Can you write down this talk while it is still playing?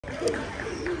Come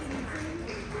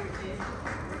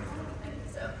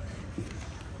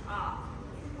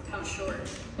short.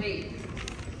 Wait.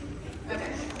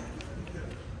 Okay.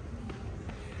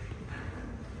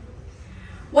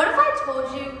 What if I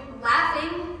told you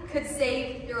laughing could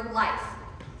save your life?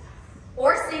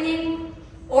 Or singing,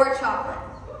 or chocolate?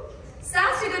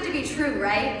 Sounds too good to be true,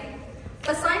 right?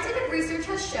 But scientific research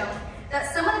has shown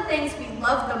that some of the things we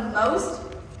love the most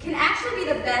can actually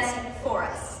be the best for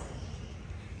us.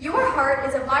 Your heart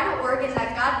is a vital organ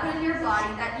that God put in your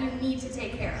body that you need to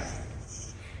take care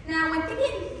of. Now, when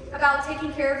thinking about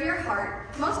taking care of your heart,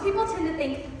 most people tend to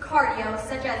think cardio,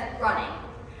 such as running.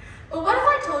 But what if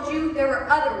I told you there were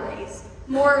other ways,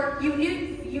 more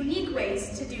unique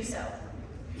ways to do so?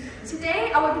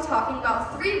 Today, I will be talking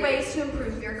about 3 ways to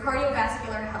improve your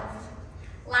cardiovascular health: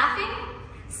 laughing,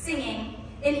 singing,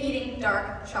 and eating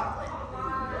dark chocolate.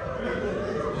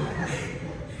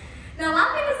 Now,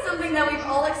 laughing is something that we've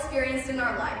all experienced in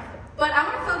our life, but I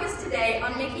want to focus today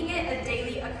on making it a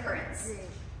daily occurrence.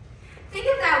 Think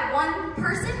of that one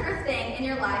person or thing in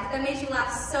your life that made you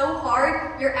laugh so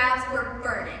hard your abs were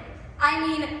burning. I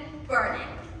mean, burning.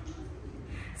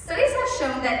 Studies have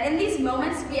shown that in these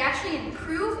moments, we actually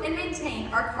improve and maintain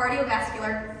our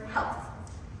cardiovascular health.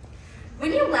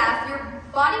 When you laugh, your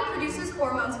body produces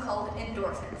hormones called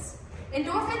endorphins.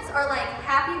 Endorphins are like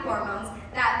happy hormones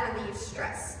that relieve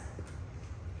stress.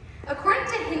 According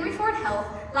to Henry Ford Health,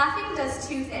 laughing does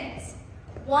 2 things.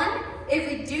 1,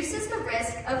 it reduces the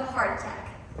risk of a heart attack.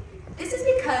 This is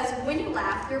because when you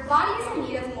laugh, your body is in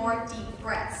need of more deep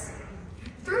breaths.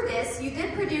 Through this, you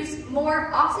then produce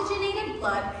more oxygenated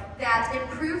blood that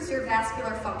improves your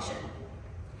vascular function.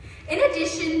 In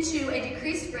addition to a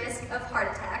decreased risk of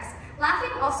heart attacks,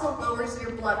 laughing also lowers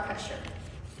your blood pressure.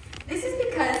 This is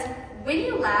because when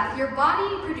you laugh, your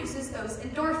body produces those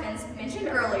endorphins mentioned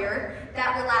earlier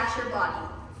that relax your body.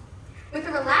 With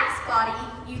a relaxed body,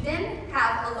 you then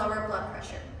have a lower blood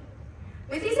pressure.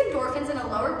 With these endorphins and a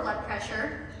lower blood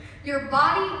pressure, your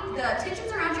body, the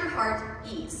tensions around your heart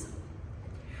ease.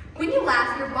 When you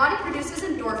laugh, your body produces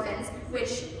endorphins,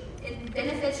 which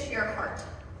benefits your heart.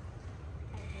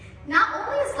 Not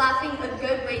only is laughing a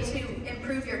good way to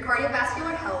improve your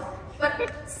cardiovascular health,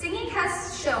 but singing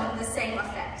has shown the same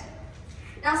effect.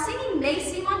 Now, singing may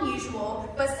seem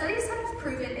unusual, but studies have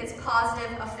proven its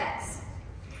positive effects.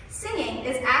 Singing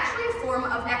is actually a form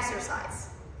of exercise.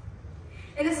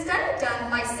 In a study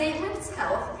done by St. Luke's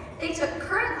Health, they took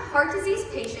current heart disease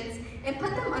patients and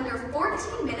put them under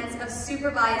 14 minutes of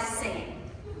supervised singing.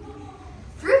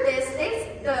 Through this,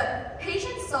 the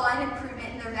patients saw an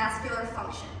improvement in their vascular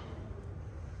function.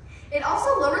 It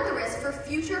also lowered the risk for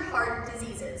future heart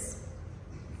diseases.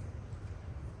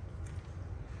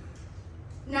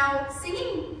 Now,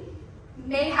 singing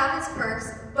may have its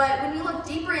perks, but when we look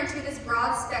deeper into this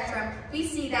broad spectrum, we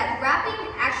see that rapping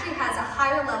actually has a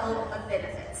higher level of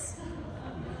benefits.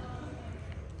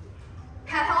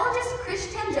 Pathologist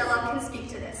Chris Tangella can speak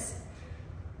to this.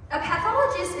 A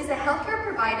pathologist is a healthcare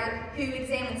provider who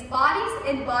examines bodies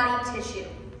and body tissue.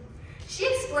 She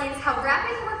explains how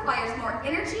rapping requires more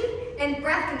energy and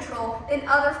breath control than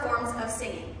other forms of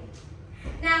singing.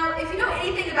 Now, if you know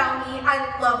anything about me,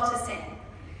 I love to sing.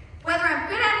 Whether I'm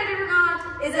good at it or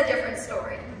not is a different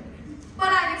story, but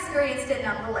I've experienced it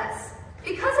nonetheless.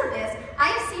 Because of this, I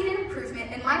have seen an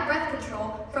improvement in my breath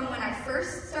control from when I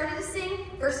first started to sing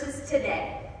versus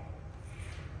today.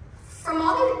 From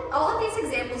all of these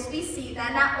examples, we see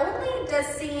that not only does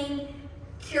singing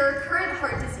cure current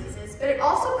heart diseases, but it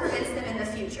also prevents them in the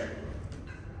future.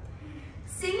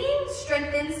 Singing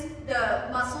strengthens the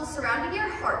muscles surrounding your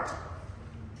heart.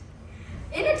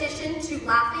 In addition to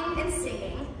laughing and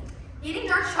singing, eating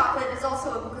dark chocolate is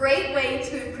also a great way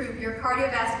to improve your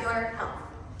cardiovascular health.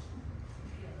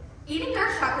 Eating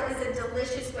dark chocolate is a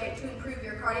delicious way to improve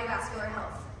your cardiovascular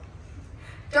health.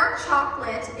 Dark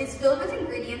chocolate is filled with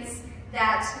ingredients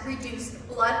that reduce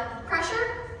blood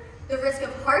pressure, the risk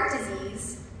of heart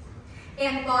disease,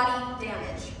 and body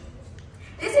damage.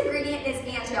 This ingredient is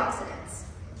antioxidants.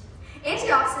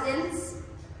 Antioxidants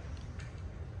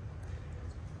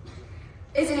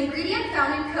is an ingredient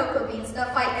found in cocoa beans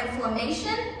that fight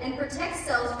inflammation and protect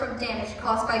cells from damage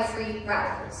caused by free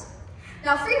radicals.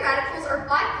 Now, free radicals are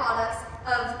byproducts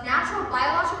of natural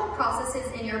biological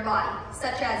processes in your body,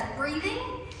 such as breathing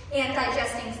and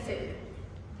digesting food.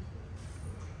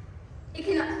 It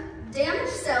can damage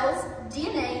cells,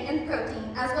 DNA, and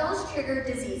protein, as well as trigger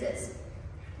diseases.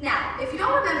 Now, if you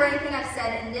don't remember anything I've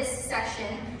said in this section,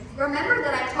 remember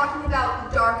that I'm talking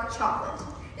about dark chocolate.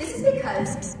 This is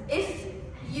because if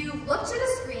you look to the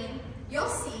screen, you'll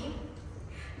see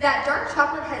that dark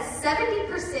chocolate has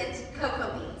 70%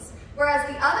 cocoa beans, whereas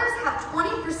the others have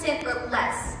 20% or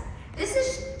less.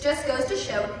 Just goes to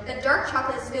show that dark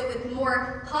chocolate is filled with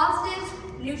more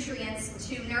positive nutrients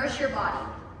to nourish your body.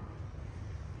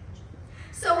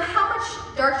 So how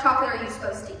much dark chocolate are you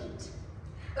supposed to eat?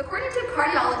 According to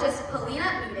cardiologist Paulina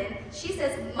Uden, she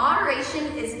says moderation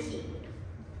is key.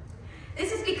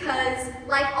 This is because,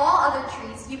 like all other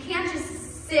treats, you can't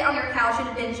just sit on your couch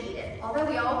and binge eat it. Although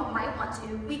we all might want to,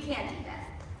 we can't do that.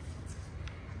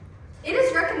 It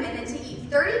is recommended to eat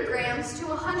 30 grams to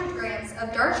 100 grams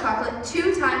of dark chocolate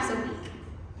 2 times a week.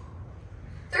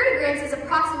 30 grams is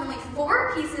approximately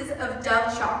 4 pieces of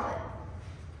Dove chocolate.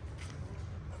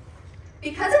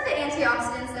 Because of the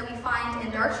antioxidants that we find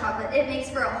in dark chocolate, it makes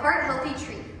for a heart-healthy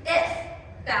treat, if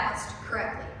balanced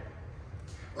correctly.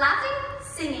 Laughing,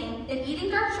 singing, and eating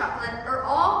dark chocolate are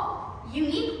all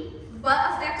unique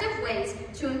but effective ways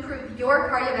to improve your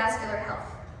cardiovascular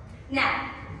health.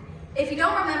 Now, if you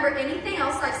don't remember anything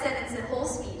else I've said in the whole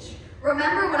speech,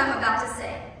 remember what I'm about to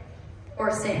say,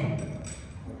 or sing.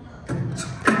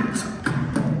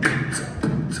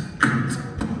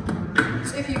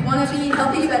 If you want to be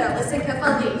healthy, you better listen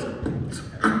carefully.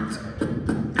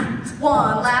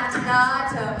 1, laugh tonight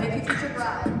to make your future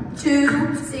bright.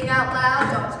 2, sing out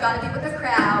loud, don't gotta be with the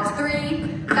crowd.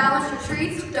 3, balance your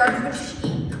treats, dark what you should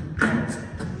eat.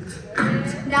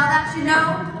 Now that you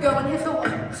know, go and hit the wall.